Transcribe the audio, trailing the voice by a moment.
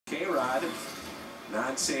K-Rod.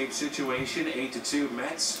 Non-save situation, 8-2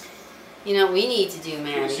 Mets. You know what we need to do,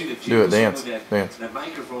 man? Do it, dance. Dance. That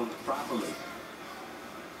microphone properly.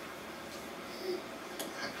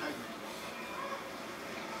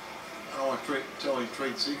 I don't want to tell any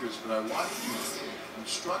trade secrets, but I watched you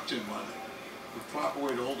instruct him on the proper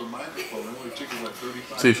way to hold a microphone. It only took you, what,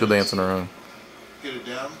 35 See if she'll minutes? dance on her own. Get it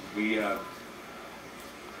down? We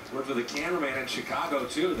worked with a cameraman in Chicago,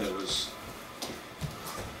 too, that was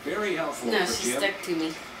very helpful No, for she Jim. stuck to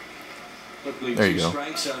me. Quickly, There you 2 go.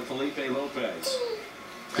 strikes on Felipe Lopez.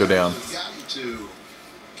 Go down. We've gotten to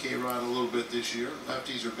K-Rod a little bit this year.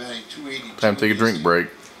 Lefties are batting .282. Time to take a drink break.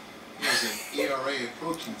 He has an ERA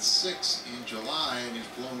approaching 6 in July, and he's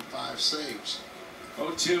blown 5 saves.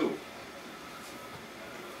 0-2.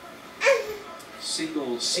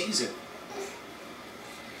 Single season.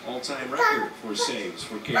 All-time record for saves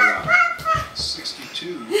for K-Rod.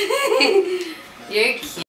 62. You're cute.